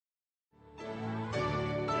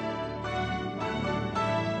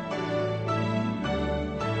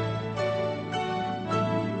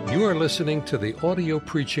You are listening to the audio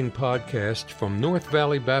preaching podcast from North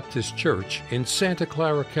Valley Baptist Church in Santa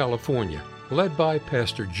Clara, California, led by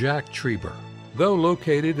Pastor Jack Trieber. Though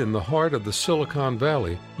located in the heart of the Silicon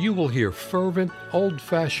Valley, you will hear fervent,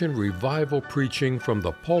 old-fashioned revival preaching from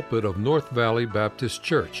the pulpit of North Valley Baptist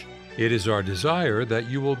Church. It is our desire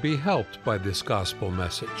that you will be helped by this gospel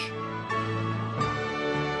message.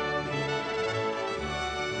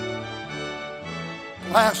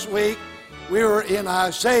 Last week, we were in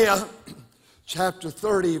Isaiah chapter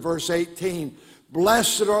 30, verse 18.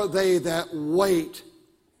 Blessed are they that wait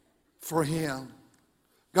for Him.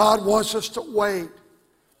 God wants us to wait,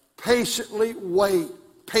 patiently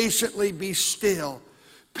be still,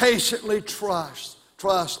 patiently trust.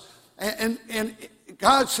 And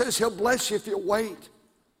God says He'll bless you if you wait.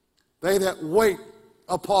 They that wait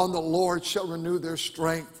upon the Lord shall renew their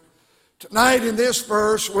strength. Tonight in this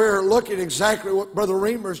verse, we're looking exactly what Brother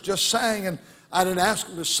Reimers just sang, and I didn't ask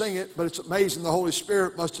him to sing it, but it's amazing the Holy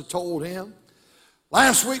Spirit must have told him.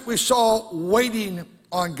 Last week we saw waiting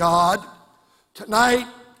on God. Tonight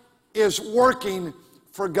is working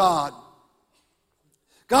for God.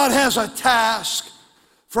 God has a task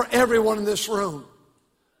for everyone in this room.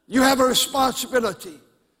 You have a responsibility.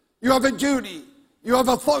 You have a duty. You have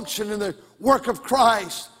a function in the work of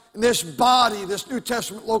Christ. In this body, this New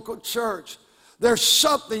Testament local church, there's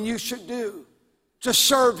something you should do to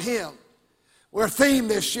serve Him. Our theme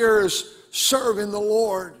this year is serving the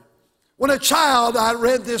Lord. When a child, I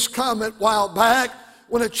read this comment a while back,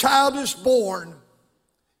 when a child is born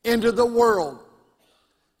into the world.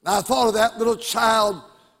 Now I thought of that little child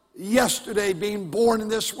yesterday being born in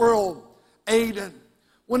this world, Aiden.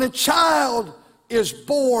 When a child is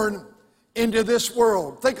born into this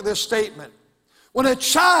world, think of this statement. When a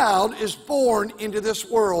child is born into this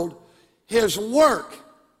world, his work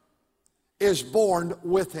is born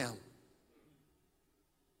with him.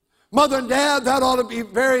 Mother and Dad, that ought to be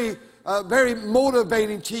very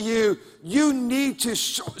motivating to you. You need to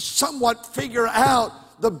somewhat figure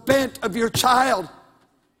out the bent of your child.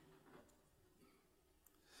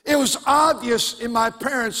 It was obvious in my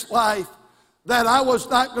parents' life that I was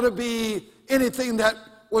not going to be anything that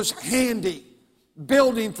was handy.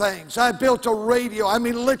 Building things. I built a radio.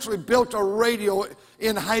 Literally built a radio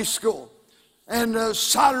in high school. And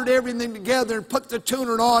soldered everything together and put the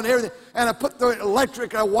tuner on, everything. And I put the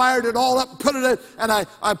electric, I wired it all up, and put it in, and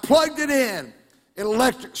I plugged it in an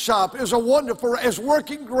electric shop. It was it was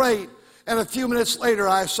working great. And a few minutes later,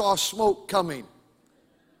 I saw smoke coming.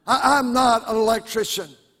 I'm not an electrician.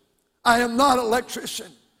 I am not an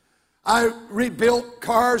electrician. I rebuilt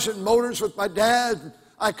cars and motors with my dad.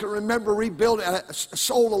 I can remember rebuilding. I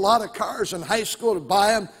sold a lot of cars in high school to buy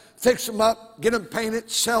them, fix them up, get them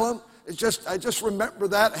painted, sell them. I just remember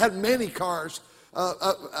that. I had many cars.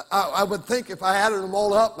 I would think if I added them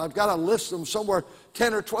all up, I've got to list them somewhere,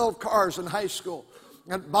 10 or 12 cars in high school.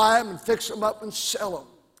 And buy them and fix them up and sell them.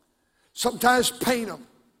 Sometimes paint them.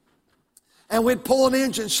 And we'd pull an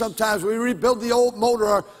engine sometimes. We rebuild the old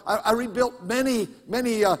motor. I rebuilt many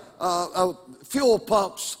fuel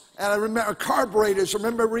pumps. And I remember carburetors, I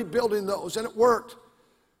remember rebuilding those, and it worked.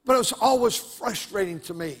 But it was always frustrating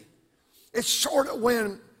to me. It's sort of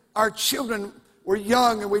when our children were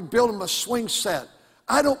young and we'd build them a swing set.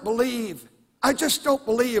 I just don't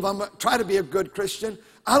believe, I'm trying to be a good Christian,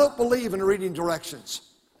 I don't believe in reading directions.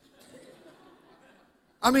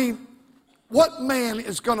 What man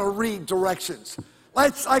is going to read directions?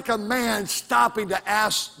 It's like a man stopping to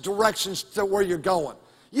ask directions to where you're going.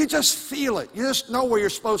 You just feel it. You just know where you're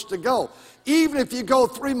supposed to go. Even if you go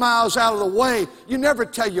 3 miles out of the way, you never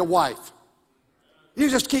tell your wife. You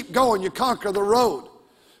just keep going. You conquer the road.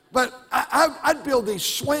 But I'd build these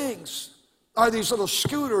swings or these little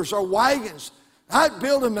scooters or wagons. I'd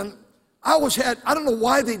build them, and I don't know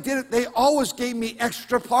why they did it. They always gave me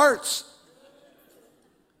extra parts.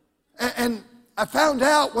 And I found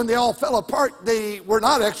out when they all fell apart, they were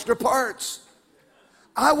not extra parts.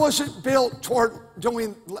 I wasn't built toward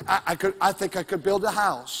doing, I think I could build a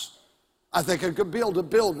house. I think I could build a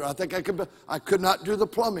builder. I could not do the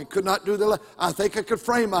plumbing, I think I could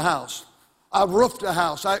frame a house. I've roofed a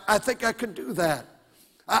house. I think I could do that.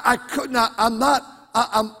 I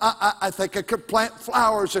think I could plant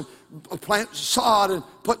flowers and plant sod and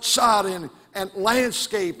put sod in and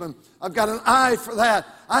landscape, and I've got an eye for that.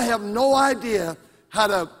 I have no idea how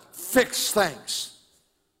to fix things.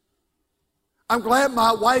 I'm glad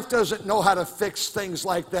my wife doesn't know how to fix things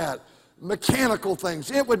like that, mechanical things.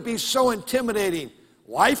 It would be so intimidating.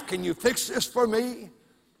 Wife, can you fix this for me?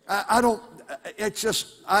 I know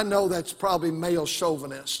that's probably male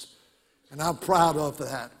chauvinist, and I'm proud of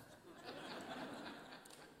that.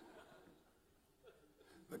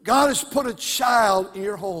 God has put a child in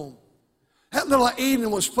your home. That little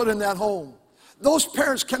Eden was put in that home. Those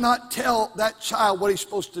parents cannot tell that child what he's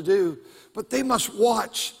supposed to do, but they must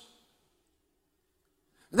watch.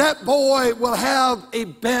 That boy will have a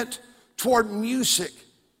bent toward music,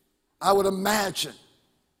 I would imagine.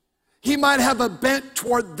 He might have a bent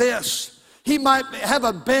toward this. He might have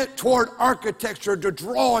a bent toward architecture, to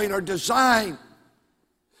drawing or design.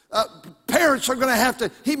 Parents are going to have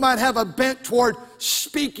to, he might have a bent toward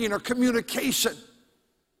speaking or communication.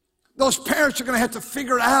 Those parents are going to have to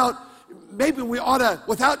figure out, maybe we ought to,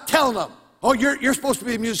 without telling them, oh, you're supposed to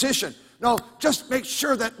be a musician. No, just make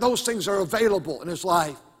sure that those things are available in his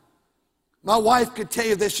life. My wife could tell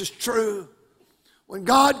you this is true. When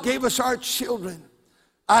God gave us our children,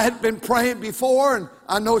 I had been praying before, and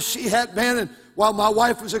I know she had been, and while my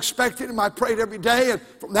wife was expecting him, I prayed every day, and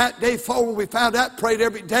from that day forward, we found out, prayed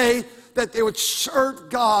every day, that they would serve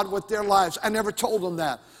God with their lives. I never told them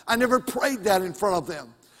that. I never prayed that in front of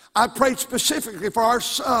them. I prayed specifically for our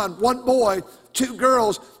son, one boy, two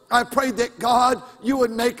girls. I prayed that God, you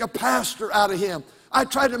would make a pastor out of him. I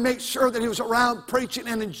tried to make sure that he was around preaching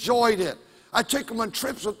and enjoyed it. I took him on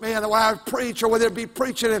trips with me, and when I would preach or whether it be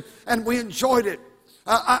preaching, and we enjoyed it.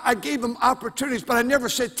 I gave him opportunities, but I never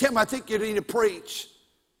said, Tim, I think you need to preach.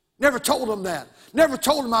 Never told him that. Never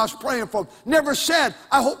told him I was praying for him. Never said,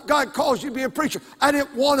 I hope God calls you to be a preacher. I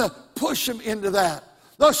didn't want to push him into that.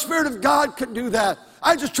 The Spirit of God could do that.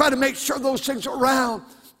 I just try to make sure those things are around.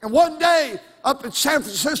 And one day, up in San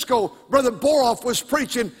Francisco, Brother Boroff was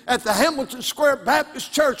preaching at the Hamilton Square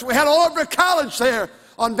Baptist Church. We had Oliver College there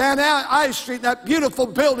on Van Nuys Street, that beautiful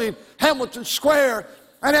building, Hamilton Square.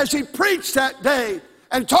 And as he preached that day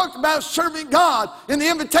and talked about serving God in the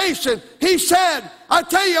invitation, he said, I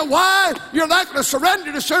tell you why you're not going to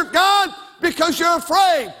surrender to serve God, because you're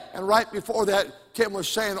afraid. And right before that, Tim was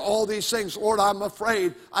saying all these things. Lord, I'm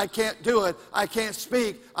afraid. I can't do it. I can't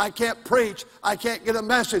speak. I can't preach. I can't get a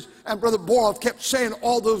message. And Brother Boroff kept saying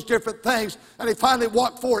all those different things. And he finally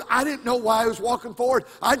walked forward. I didn't know why he was walking forward.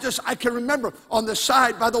 I can remember on the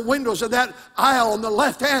side by the windows of that aisle on the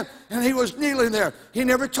left hand, and he was kneeling there. He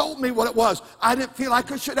never told me what it was. I didn't feel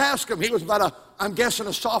like I should ask him. He was I'm guessing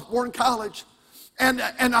a sophomore in college. And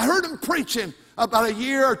I heard him preaching about a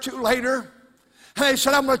year or two later. And he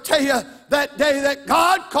said, I'm going to tell you that day that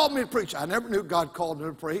God called me to preach. I never knew God called me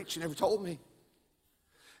to preach. He never told me.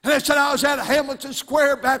 And he said, I was at Hamilton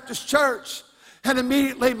Square Baptist Church. And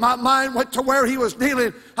immediately my mind went to where he was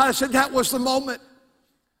kneeling. I said, that was the moment.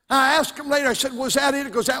 And I asked him later, I said, was that it?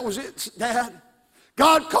 He goes, that was it, Dad.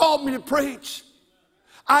 God called me to preach.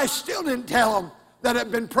 I still didn't tell him that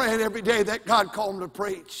I'd been praying every day that God called me to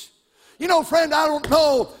preach. You know, friend, I don't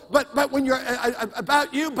know but when you're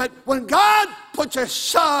about you, but when God puts a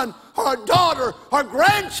son or a daughter or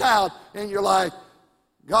grandchild in your life,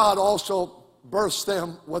 God also births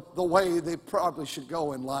them with the way they probably should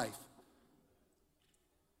go in life.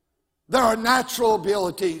 There are natural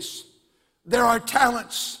abilities. There are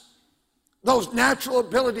talents. Those natural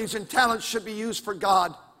abilities and talents should be used for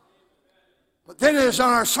God. But then as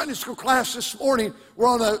on our Sunday school class this morning, we're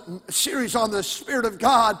on a series on the Spirit of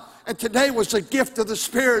God. And today was the gift of the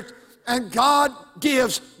Spirit. And God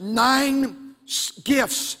gives 9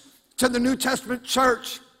 gifts to the New Testament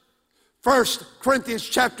church. 1 Corinthians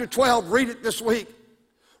chapter 12, read it this week.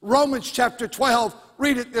 Romans chapter 12,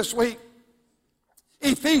 read it this week.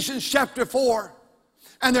 Ephesians chapter 4.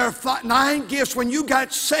 And there are 9 gifts. When you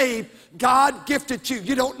got saved, God gifted you.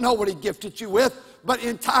 You don't know what he gifted you with, but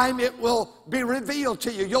in time it will be revealed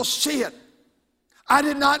to you. You'll see it. I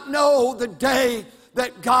did not know the day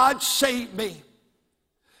that God saved me.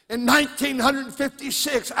 In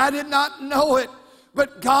 1956, I did not know it,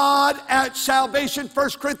 but God at salvation, 1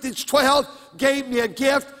 Corinthians 12, gave me a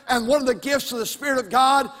gift, and one of the gifts of the Spirit of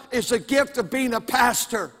God is the gift of being a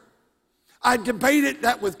pastor. I debated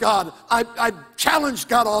that with God. I challenged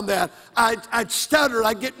God on that. I'd stutter,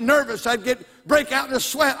 I'd get nervous, break out in a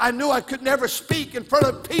sweat. I knew I could never speak in front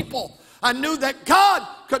of people. I knew that God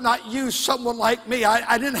could not use someone like me.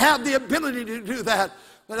 I didn't have the ability to do that.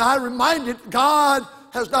 But I reminded God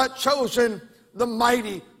has not chosen the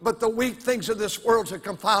mighty, but the weak things of this world to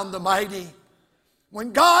confound the mighty.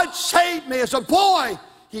 When God saved me as a boy,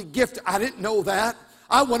 he gifted. I didn't know that.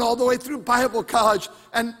 I went all the way through Bible college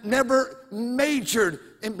and never majored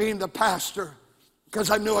in being the pastor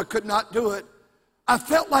because I knew I could not do it. I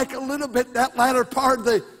felt like a little bit that latter part of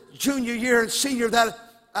the junior year and senior that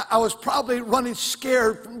I was probably running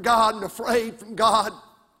scared from God and afraid from God.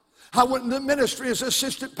 I went into ministry as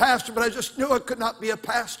assistant pastor, but I just knew I could not be a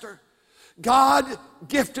pastor. God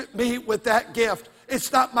gifted me with that gift.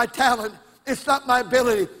 It's not my talent. It's not my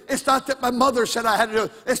ability. It's not that my mother said I had to do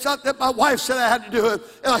it. It's not that my wife said I had to do it.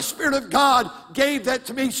 And the Spirit of God gave that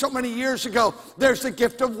to me so many years ago. There's the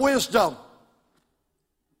gift of wisdom.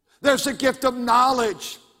 There's the gift of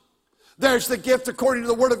knowledge. There's the gift, according to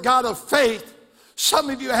the Word of God, of faith. Some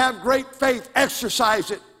of you have great faith.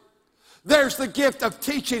 Exercise it. There's the gift of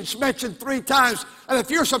teaching. It's mentioned 3 times. And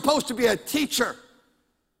if you're supposed to be a teacher,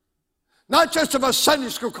 not just of a Sunday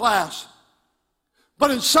school class,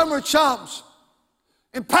 but in summer chums,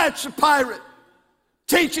 in Patch the Pirate,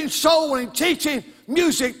 teaching soul winning, teaching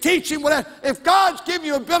music, teaching whatever. If God's given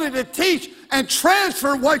you ability to teach and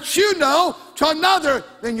transfer what you know to another,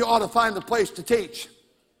 then you ought to find the place to teach.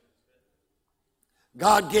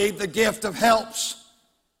 God gave the gift of helps.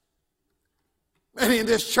 Many in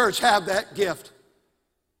this church have that gift.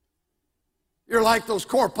 You're like those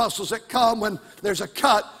corpuscles that come when there's a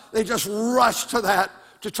cut. They just rush to that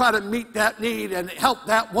to try to meet that need and help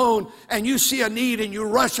that wound. And you see a need and you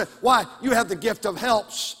rush it. Why? You have the gift of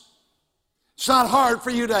helps. It's not hard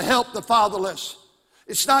for you to help the fatherless.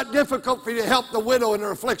 It's not difficult for you to help the widow in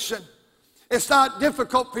her affliction. It's not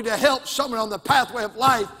difficult for you to help someone on the pathway of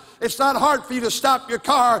life. It's not hard for you to stop your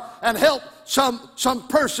car and help some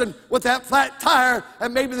person with that flat tire,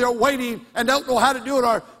 and maybe they're waiting and don't know how to do it,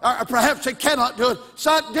 or perhaps they cannot do it. It's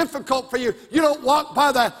not difficult for you. You don't walk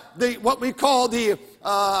by the what we call the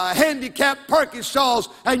handicapped parking stalls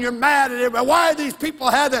and you're mad at everybody. Why do these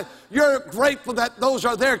people have that? You're grateful that those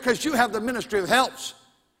are there because you have the ministry of helps.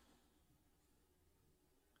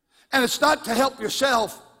 And it's not to help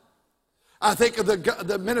yourself. I think of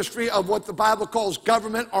the ministry of what the Bible calls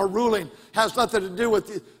government or ruling. Has nothing to do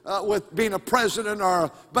with being a president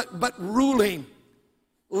but ruling,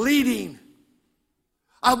 leading.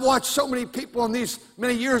 I've watched so many people in these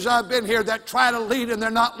many years I've been here that try to lead and they're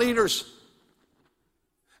not leaders.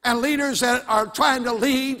 And leaders that are trying to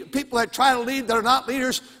lead, people that try to lead that are not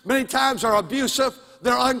leaders, many times are abusive,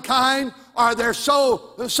 they're unkind, or they're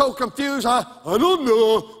so confused. I don't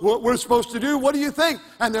know what we're supposed to do. What do you think?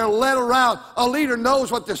 And they're led around. A leader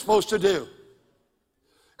knows what they're supposed to do.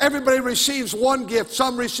 Everybody receives one gift.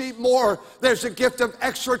 Some receive more. There's a gift of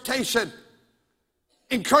exhortation,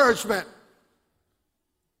 encouragement.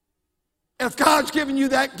 If God's given you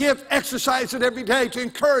that gift, exercise it every day to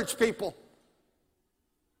encourage people.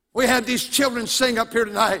 We had these children sing up here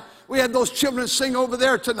tonight. We had those children sing over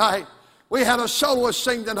there tonight. We had a soloist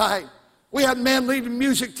sing tonight. We had men leading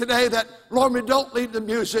music today that normally don't lead the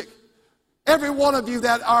music. Every one of you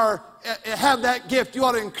that have that gift, you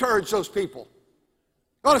ought to encourage those people.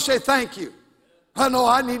 You ought to say thank you. I know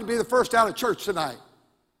I need to be the first out of church tonight.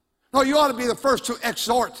 No, you ought to be the first to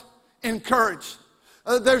exhort, encourage.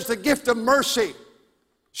 There's the gift of mercy,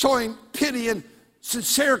 showing pity and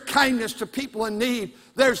sincere kindness to people in need.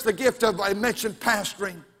 There's the gift of, I mentioned,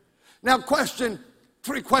 pastoring. Now,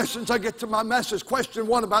 3 questions I get to my message. Question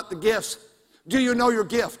 1 about the gifts. Do you know your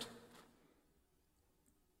gift?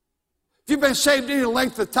 If you've been saved any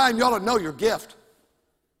length of time, you ought to know your gift.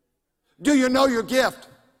 Do you know your gift?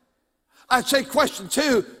 I'd say question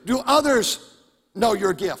 2, do others know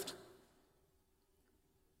your gift?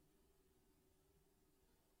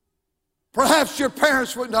 Perhaps your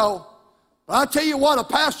parents would know. But I'll tell you what, a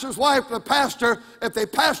pastor's wife and a pastor, if they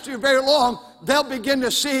pastor you very long, they'll begin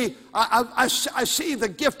to see, I see the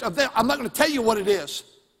gift of them. I'm not going to tell you what it is.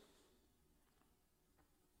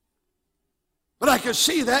 But I can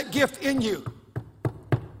see that gift in you.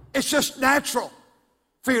 It's just natural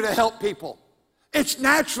for you to help people. It's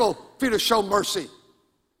natural for you to show mercy.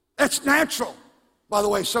 It's natural. By the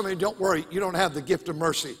way, some of you, don't worry, you don't have the gift of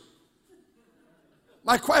mercy.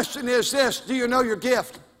 My question is this: do you know your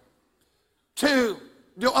gift? 2,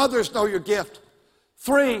 do others know your gift?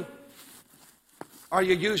 3, are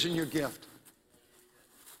you using your gift?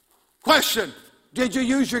 Question: did you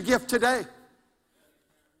use your gift today?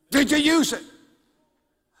 Did you use it?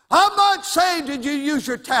 I'm not saying did you use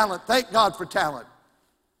your talent. Thank God for talent.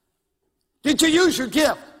 Did you use your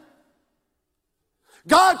gift?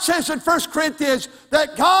 God says in 1 Corinthians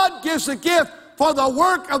that God gives the gift for the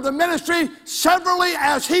work of the ministry severally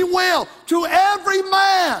as He will to every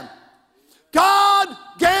man. God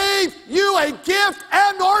gave you a gift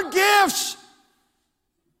and or gifts.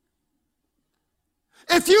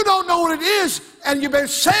 If you don't know what it is and you've been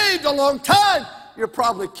saved a long time, you're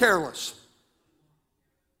probably careless.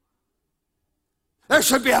 There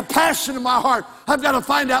should be a passion in my heart. I've got to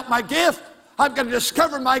find out my gift. I've got to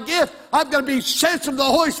discover my gift. I've got to be sensitive to the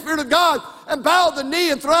Holy Spirit of God and bow the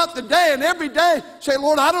knee and throughout the day and every day say,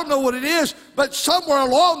 Lord, I don't know what it is, but somewhere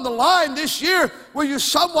along the line this year, will you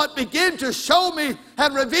somewhat begin to show me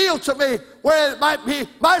and reveal to me where it might be?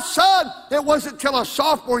 My son, it wasn't until a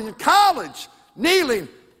sophomore in college, kneeling.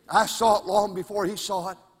 I saw it long before he saw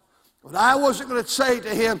it. But I wasn't going to say to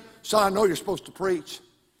him, son, I know you're supposed to preach.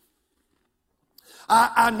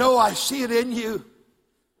 I know I see it in you.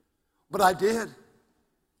 But I did.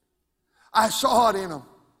 I saw it in him.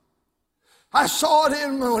 I saw it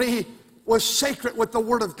in him when he was sacred with the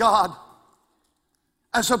Word of God.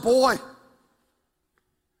 As a boy.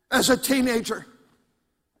 As a teenager.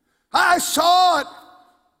 I saw it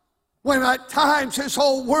when at times his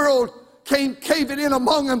whole world came caving in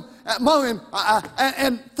among him,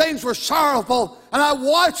 and things were sorrowful. And I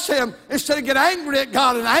watched him, instead of getting angry at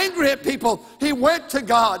God and angry at people, he went to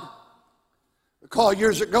God. I recall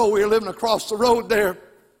years ago, we were living across the road there.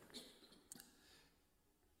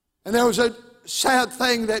 And there was a sad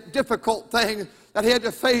thing, that difficult thing that he had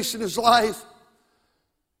to face in his life.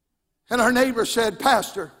 And our neighbor said,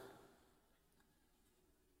 Pastor,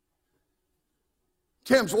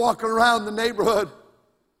 Tim's walking around the neighborhood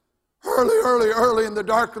early in the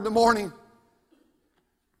dark of the morning.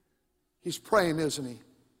 He's praying, isn't he?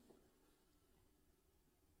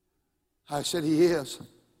 I said, he is.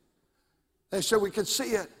 They said, we could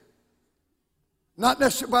see it. Not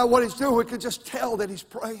necessarily by what he's doing, we could just tell that he's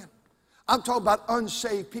praying. I'm talking about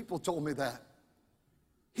unsaved people told me that.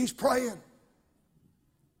 He's praying.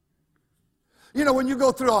 You know, when you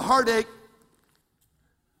go through a heartache,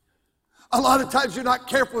 a lot of times you're not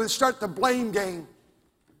careful and start the blame game.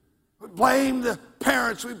 We blame the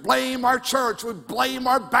parents, we blame our church, we blame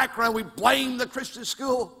our background, we blame the Christian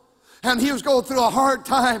school. And he was going through a hard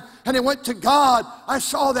time, and he went to God. I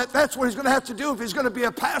saw that that's what he's going to have to do if he's going to be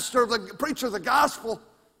a pastor, the preacher of the gospel.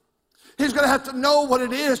 He's going to have to know what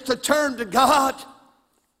it is to turn to God.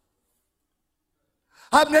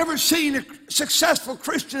 I've never seen a successful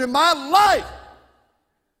Christian in my life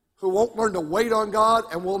who won't learn to wait on God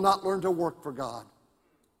and will not learn to work for God.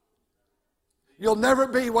 You'll never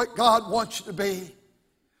be what God wants you to be.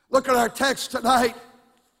 Look at our text tonight.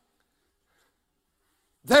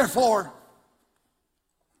 Therefore,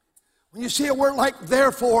 when you see a word like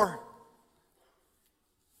therefore,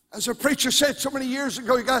 as a preacher said so many years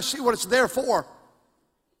ago, you got to see what it's there for.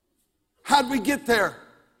 How did we get there?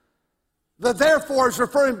 The therefore is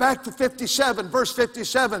referring back to 57, verse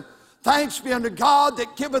 57. Thanks be unto God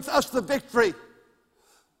that giveth us the victory.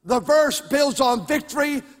 The verse builds on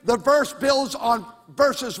victory. The verse builds on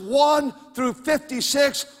verses 1 through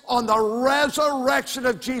 56 on the resurrection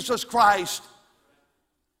of Jesus Christ.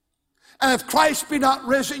 And if Christ be not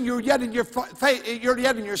risen, you're yet in your faith, you're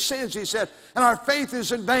yet in your sins, he said. And our faith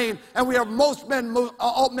is in vain, and we are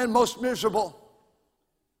all men most miserable.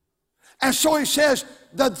 And so he says,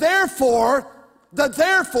 the therefore,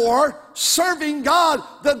 serving God,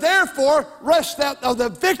 the therefore rest out of the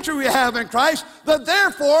victory we have in Christ, the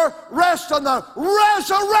therefore rest on the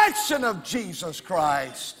resurrection of Jesus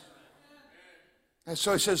Christ. And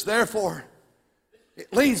so he says, therefore,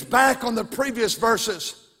 it leads back on the previous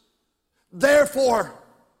verses. Therefore,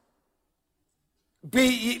 be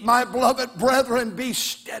ye, my beloved brethren, be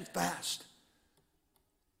steadfast.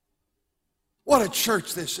 What a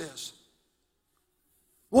church this is.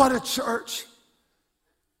 What a church.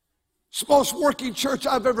 It's the most working church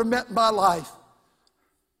I've ever met in my life.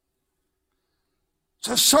 It's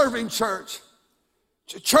a serving church.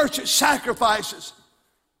 It's a church that sacrifices.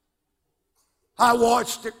 I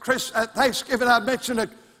watched at Thanksgiving, I mentioned a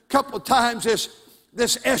couple of times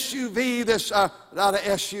this SUV, not an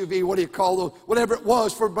SUV, what do you call those? Whatever it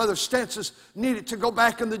was for Brother Stenson's needed to go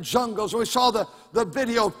back in the jungles. And we saw the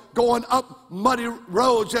video going up muddy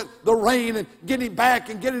roads at the rain and getting back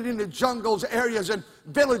and getting into jungles, areas and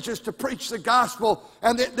villages to preach the gospel.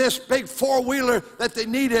 And this big four-wheeler that they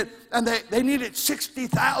needed, and they needed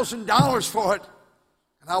 $60,000 for it.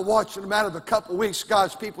 And I watched in a matter of a couple of weeks,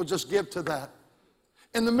 God's people just give to that.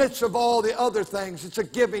 In the midst of all the other things, it's a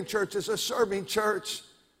giving church, it's a serving church.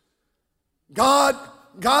 God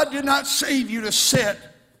did not save you to sit.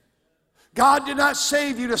 God did not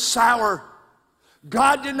save you to sour.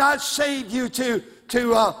 God did not save you to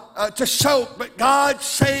soak, but God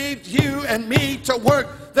saved you and me to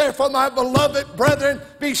work. Therefore, my beloved brethren,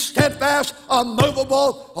 be steadfast,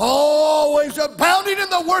 unmovable, always abounding in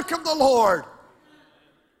the work of the Lord.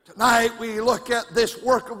 Tonight we look at this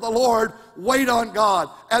work of the Lord, wait on God,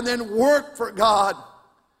 and then work for God.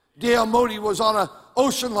 D.L. Moody was on an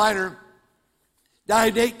ocean liner,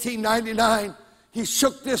 died in 1899. he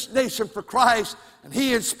shook this nation for Christ, and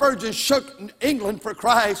he and Spurgeon shook England for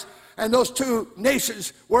Christ. And those two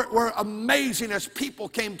nations were amazing as people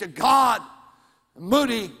came to God.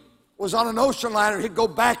 Moody was on an ocean liner. He'd go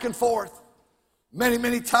back and forth many,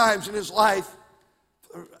 many times in his life.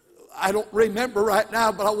 I don't remember right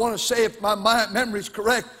now, but I want to say, if my memory is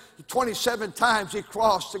correct, 27 times he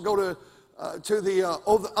crossed to go to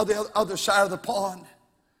the other side of the pond.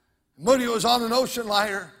 Moody was on an ocean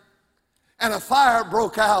liner, and a fire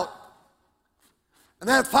broke out. And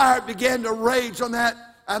that fire began to rage on that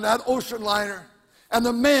ocean liner. And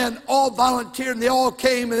the men all volunteered, and they all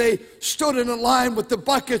came, and they stood in a line with the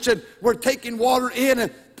buckets and were taking water in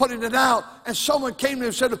and putting it out. And someone came to him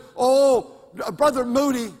and said, "Oh, Brother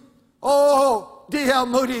Moody, oh, D.L.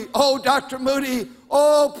 Moody, oh, Dr. Moody,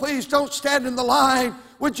 oh, please don't stand in the line.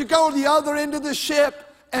 Would you go to the other end of the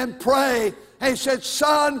ship and pray?" And he said,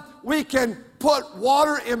 "Son, we can put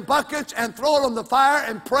water in buckets and throw it on the fire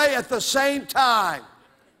and pray at the same time."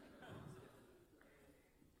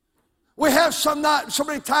 We have so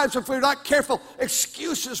many times, if we're not careful,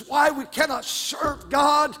 excuses why we cannot serve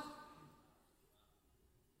God.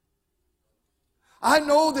 I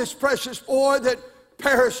know this precious boy that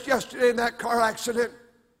perished yesterday in that car accident,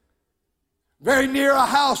 very near a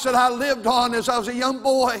house that I lived on as I was a young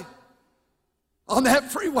boy, on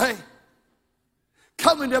that freeway,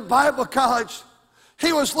 coming to Bible college.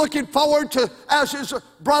 He was looking forward to, as his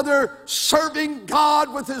brother, serving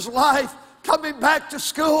God with his life, coming back to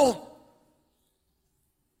school.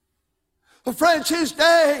 But friends, his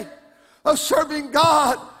day of serving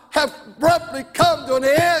God have abruptly come to an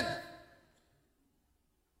end.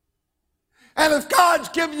 And if God's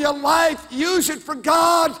given you life, use it for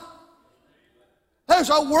God. There's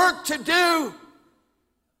a work to do.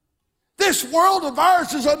 This world of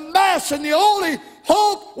ours is a mess, and the only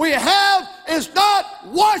hope we have is not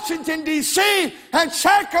Washington, D.C. and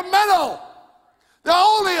Sacramento. The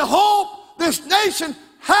only hope this nation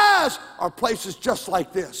has are places just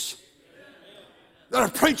like this, that are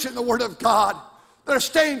preaching the Word of God, that are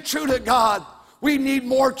staying true to God. We need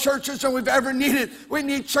more churches than we've ever needed. We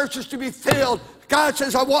need churches to be filled. God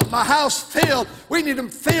says, "I want my house filled." We need them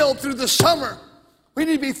filled through the summer. We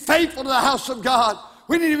need to be faithful to the house of God.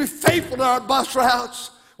 We need to be faithful to our bus routes.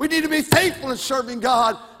 We need to be faithful in serving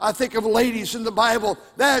God. I think of ladies in the Bible.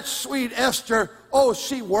 That sweet Esther, oh,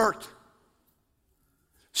 she worked.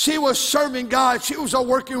 She was serving God. She was a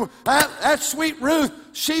working. That sweet Ruth,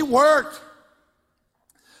 she worked.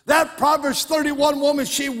 That Proverbs 31 woman,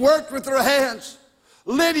 she worked with her hands.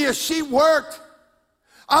 Lydia, she worked.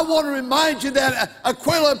 I want to remind you that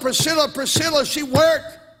Aquila and Priscilla, she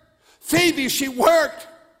worked. Phoebe, she worked.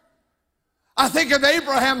 I think of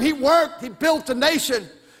Abraham, he worked, he built a nation.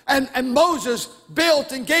 And Moses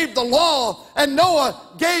built and gave the law. And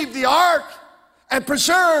Noah gave the ark and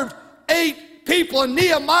preserved 8 people. And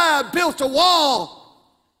Nehemiah built a wall.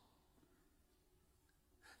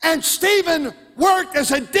 And Stephen worked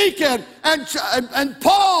as a deacon, and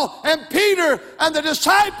Paul and Peter and the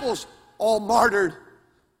disciples all martyred.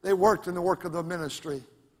 They worked in the work of the ministry.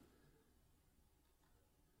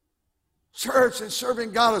 Church and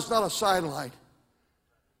serving God is not a sideline.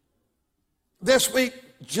 This week,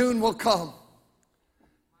 June will come.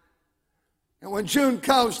 And when June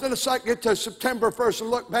comes, let us not get to September 1st and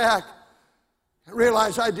look back and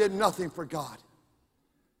realize I did nothing for God.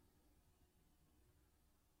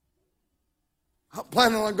 I'm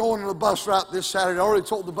planning on going on a bus route this Saturday. I already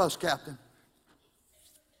told the bus captain.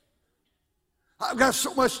 I've got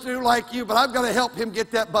so much to do like you, but I've got to help him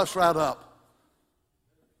get that bus route up.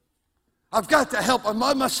 I've got to help him.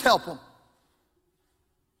 I must help him.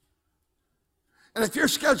 And if your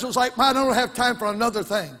schedule's like mine, I don't have time for another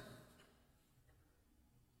thing.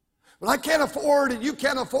 But I can't afford, and you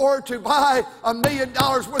can't afford to buy $1 million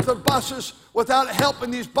worth of buses without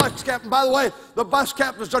helping these bus captains. By the way, the bus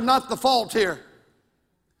captains are not the fault here.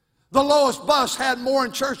 The lowest bus had more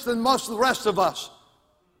in church than most of the rest of us.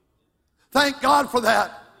 Thank God for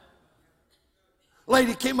that. A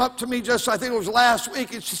lady came up to me just, I think it was last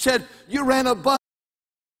week, and she said, "You ran a bus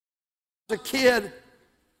as a kid,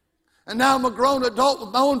 and now I'm a grown adult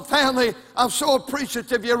with my own family. I'm so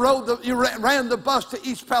appreciative you ran the bus to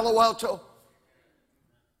East Palo Alto."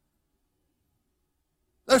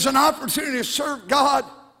 There's an opportunity to serve God.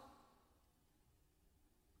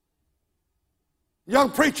 A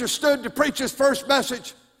young preacher stood to preach his first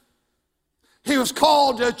message. He was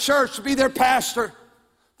called to a church to be their pastor.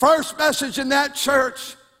 First message in that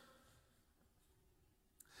church.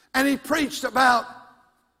 And he preached about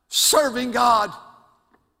serving God.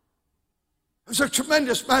 It was a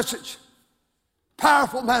tremendous message.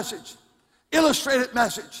 Powerful message. Illustrated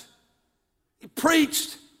message. He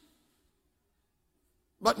preached,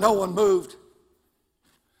 but no one moved.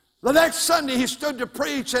 The next Sunday he stood to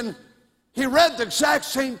preach, and he read the exact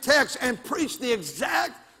same text and preached the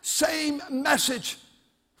exact same message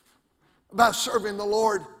about serving the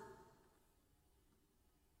Lord.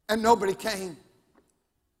 And nobody came.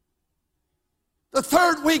 The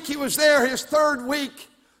third week he was there, his third week,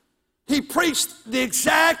 he preached the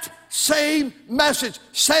exact same message,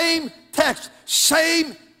 same text,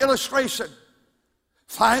 same illustration.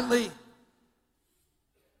 Finally,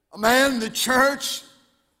 a man in the church,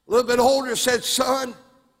 a little bit older, said, "Son,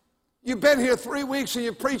 you've been here 3 weeks and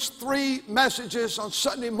you preached 3 messages on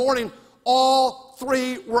Sunday morning. All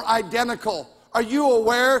 3 were identical. Are you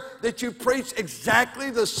aware that you preached exactly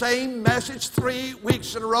the same message 3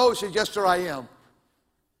 weeks in a row?" He said, "Yes, sir, I am."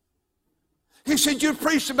 He said, "You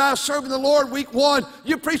preached about serving the Lord week 1.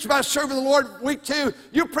 You preached about serving the Lord week 2.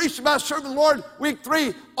 You preached about serving the Lord week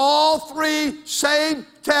 3. All 3, same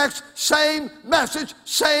text, same message,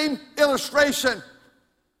 same illustration.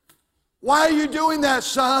 Why are you doing that,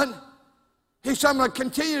 son?" He said, "I'm going to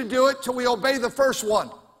continue to do it till we obey the first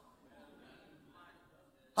one."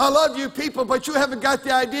 I love you people, but you haven't got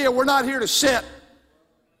the idea. We're not here to sit.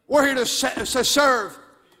 We're here to serve.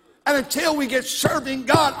 And until we get serving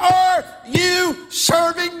God, are you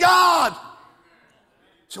serving God?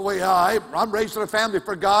 So I'm raised in a family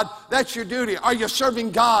for God. That's your duty. Are you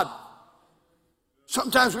serving God?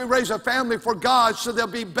 Sometimes we raise a family for God so they'll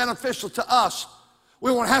be beneficial to us.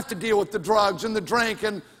 We won't have to deal with the drugs and the drink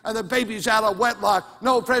and the babies out of wedlock.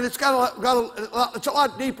 No, friend, it's a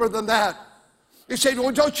lot deeper than that. You say,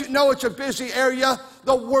 "Well, don't you know it's a busy area?"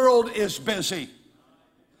 The world is busy.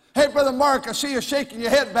 Hey, Brother Mark, I see you shaking your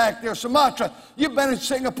head back there. Sumatra, you've been in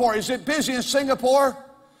Singapore. Is it busy in Singapore?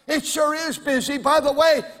 It sure is busy. By the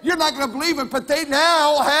way, you're not going to believe it, but they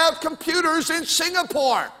now have computers in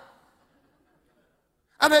Singapore.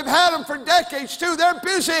 And they've had them for decades, too. They're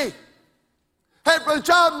busy. Hey, Brother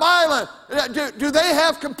John Mylan, do they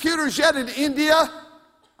have computers yet in India?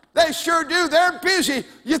 They sure do. They're busy.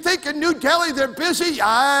 You think in New Delhi they're busy?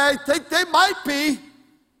 I think they might be.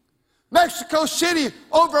 Mexico City,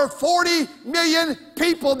 over 40 million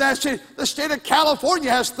people in that city. The state of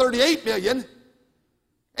California has 38 million.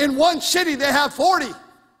 In one city, they have 40.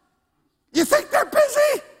 You think they're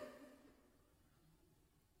busy?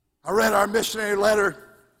 I read our missionary letter.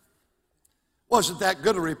 Wasn't that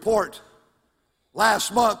good a report?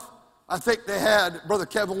 Last month, I think they had, Brother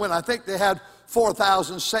Kevin Wynn, I think they had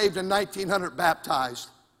 4,000 saved and 1,900 baptized.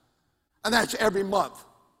 And that's every month.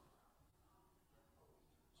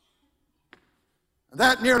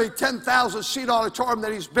 That nearly 10,000 seat auditorium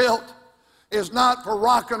that he's built is not for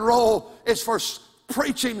rock and roll. It's for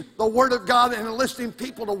preaching the Word of God and enlisting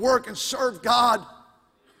people to work and serve God.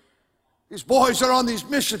 These boys are on these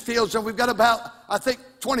mission fields, and we've got about, I think,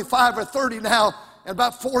 25 or 30 now, and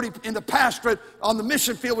about 40 in the pastorate. On the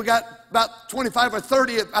mission field, we got about 25 or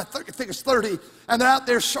 30, I think it's 30, and they're out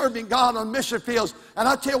there serving God on mission fields. And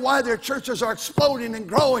I'll tell you why their churches are exploding and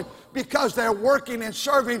growing, because they're working and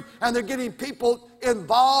serving, and they're getting people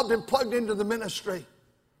involved and plugged into the ministry.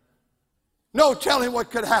 No telling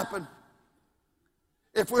what could happen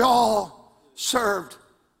if we all served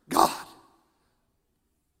God.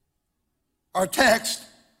 Our text,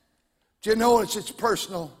 do you notice it's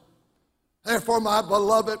personal? Therefore, my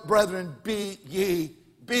beloved brethren, be ye,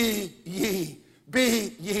 be ye,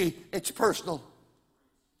 be ye. It's personal.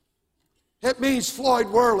 It means Floyd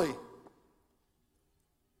Worley,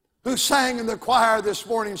 who sang in the choir this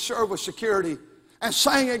morning, served with security, and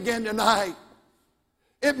sang again tonight.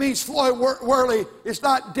 It means Floyd Worley is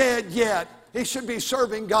not dead yet. He should be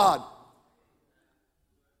serving God.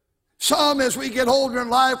 Some, as we get older in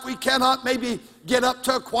life, we cannot maybe get up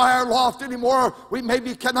to a choir loft anymore. We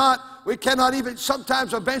cannot even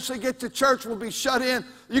sometimes eventually get to church. We'll be shut in.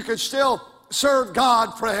 You can still serve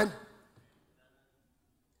God, friend.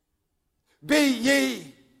 Be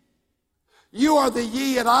ye. You are the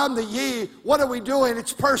ye and I'm the ye. What are we doing?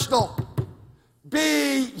 It's personal.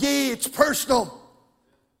 Be ye. It's personal.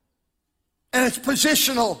 And it's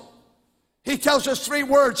positional. He tells us 3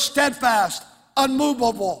 words: steadfast,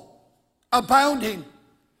 unmovable, abounding.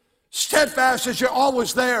 Steadfast is you're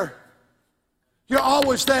always there. You're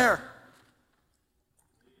always there.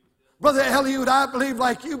 Brother Eliud, I believe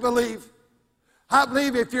like you believe. I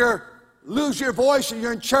believe if you lose your voice and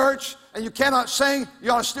you're in church and you cannot sing,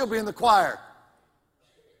 you ought to still be in the choir.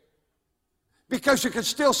 Because you can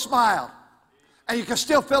still smile and you can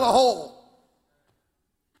still fill a hole.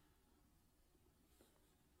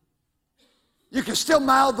 You can still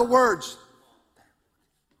mouth the words.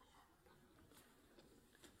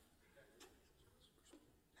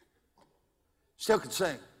 Still can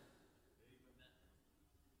sing.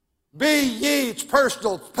 Be ye, it's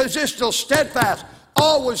personal, positional, steadfast,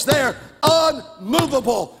 always there,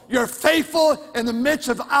 unmovable. You're faithful in the midst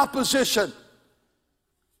of opposition.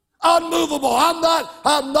 Unmovable. I'm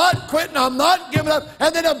not quitting, I'm not giving up,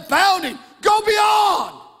 and then abounding. Go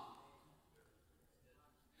beyond.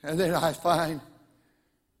 And then I find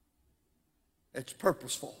it's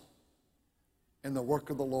purposeful in the work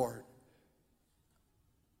of the Lord.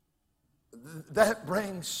 That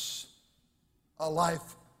brings a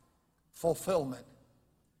life fulfillment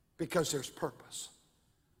because there's purpose.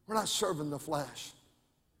 We're not serving the flesh.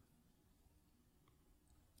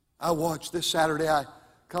 I watched this Saturday, I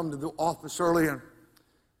come to the office early and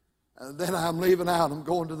then I'm leaving out, I'm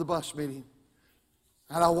going to the bus meeting.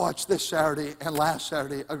 And I watched this Saturday and last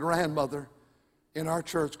Saturday, a grandmother in our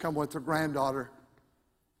church come with her granddaughter.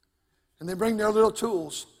 And they bring their little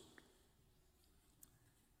tools.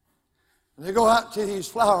 And they go out to these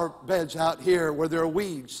flower beds out here where there are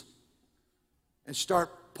weeds and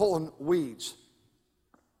start pulling weeds.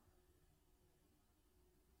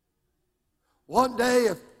 One day,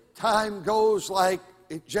 if time goes like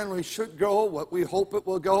it generally should go, what we hope it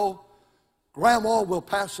will go, Grandma will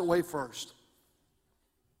pass away first.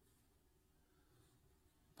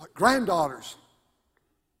 But granddaughters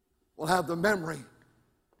will have the memory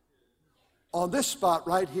on this spot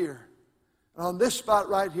right here. And on this spot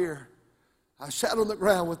right here, I sat on the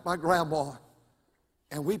ground with my grandma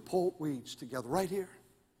and we pulled weeds together right here.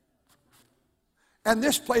 And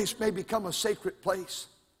this place may become a sacred place.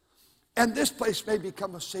 And this place may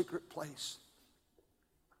become a sacred place.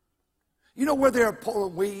 You know where they're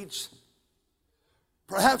pulling weeds?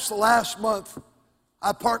 Perhaps the last month,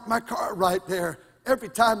 I parked my car right there. Every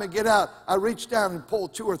time I get out, I reach down and pull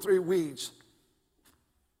 2 or 3 weeds.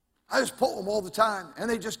 I just pull them all the time, and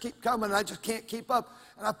they just keep coming, and I just can't keep up.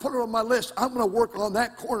 And I put it on my list. I'm going to work on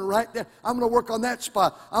that corner right there. I'm going to work on that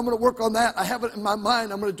spot. I'm going to work on that. I have it in my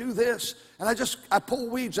mind. I'm going to do this. And I pull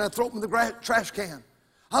weeds, and I throw them in the trash can.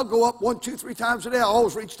 I'll go up 1, 2, 3 times a day. I'll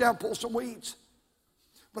always reach down and pull some weeds.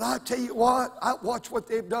 But I'll tell you what, I watch what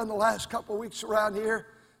they've done the last couple of weeks around here,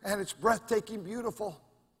 and it's breathtaking beautiful.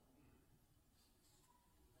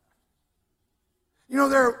 You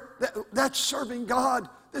know, that's serving God.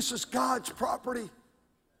 This is God's property.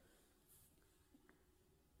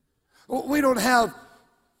 We don't have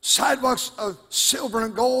sidewalks of silver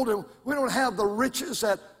and gold, and we don't have the riches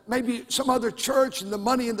that maybe some other church and the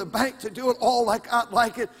money in the bank to do it all like I'd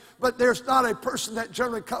like it. But there's not a person that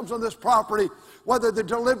generally comes on this property, whether they're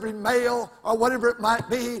delivering mail or whatever it might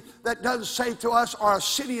be, that doesn't say to us, or a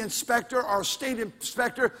city inspector or a state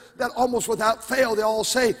inspector, that almost without fail they all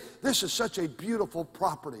say, this is such a beautiful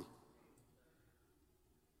property.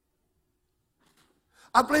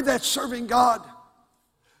 I believe that's serving God.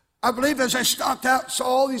 I believe as I stopped out, saw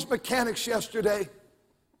all these mechanics yesterday.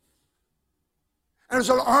 And there's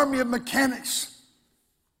an army of mechanics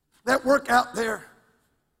that work out there.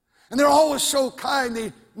 And they're always so kind.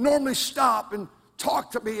 They normally stop and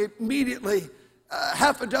talk to me immediately.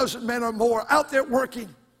 Half a dozen men or more out there working.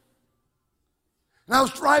 And I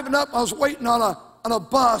was driving up. I was waiting on a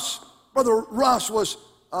bus. Brother Russ was,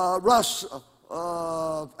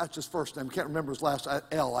 that's his first name. I can't remember his last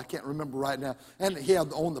L. I can't remember right now. And he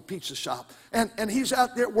owned the pizza shop. And he's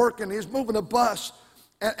out there working. He's moving a bus.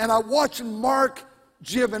 And I'm watching Mark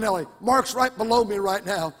Giovanelli. Mark's right below me right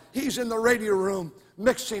now. He's in the radio room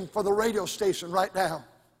mixing for the radio station right now.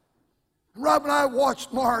 And Rob and I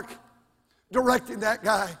watched Mark directing that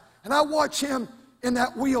guy. And I watch him in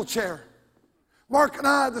that wheelchair. Mark and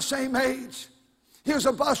I are the same age. He was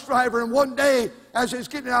a bus driver, and one day, as he was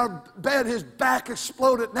getting out of bed, his back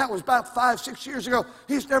exploded, and that was about 5, 6 years ago.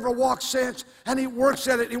 He's never walked since, and he works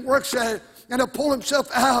at it, and he'll pull himself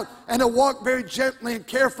out, and he'll walk very gently and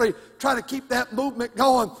carefully, try to keep that movement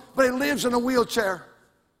going, but he lives in a wheelchair.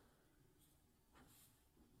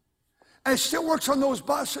 And he still works on those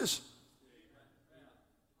buses.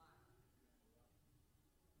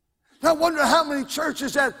 And I wonder how many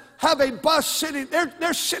churches that have a bus sitting,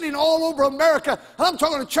 they're sitting all over America. And I'm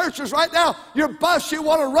talking to churches right now, your bus, you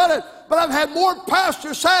want to run it. But I've had more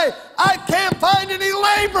pastors say, I can't find any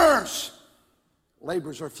laborers.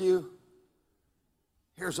 Laborers are few.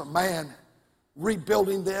 Here's a man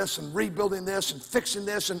rebuilding this and fixing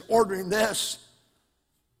this and ordering this.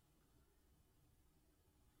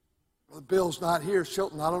 Well, Bill's not here,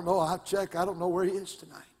 Shilton. I don't know. I'll check. I don't know where he is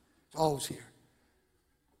tonight. He's always here.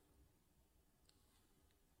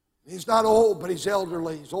 He's not old, but he's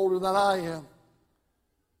elderly. He's older than I am.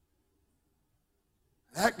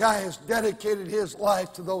 That guy has dedicated his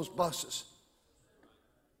life to those buses.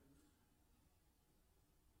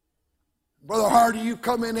 Brother Hardy, you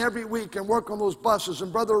come in every week and work on those buses,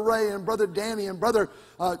 and Brother Ray and Brother Danny and Brother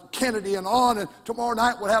Kennedy and on, and tomorrow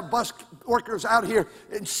night we'll have bus workers out here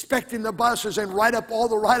inspecting the buses and write up all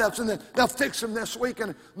the write-ups, and then they'll fix them this week,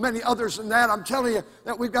 and many others than that. I'm telling you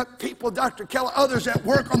that we've got people, Dr. Keller, others that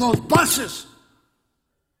work on those buses.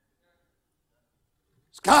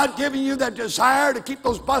 Is God giving you that desire to keep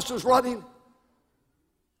those buses running?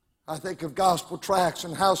 I think of gospel tracts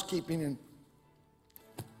and housekeeping, and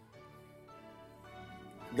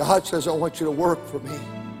God says, I want you to work for me.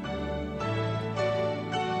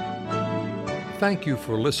 Thank you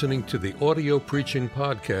for listening to the audio preaching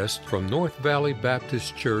podcast from North Valley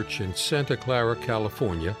Baptist Church in Santa Clara,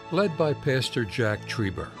 California, led by Pastor Jack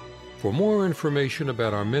Trieber. For more information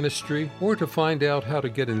about our ministry or to find out how to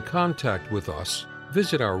get in contact with us,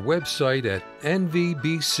 visit our website at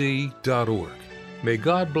nvbc.org. May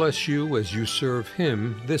God bless you as you serve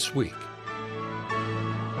Him this week.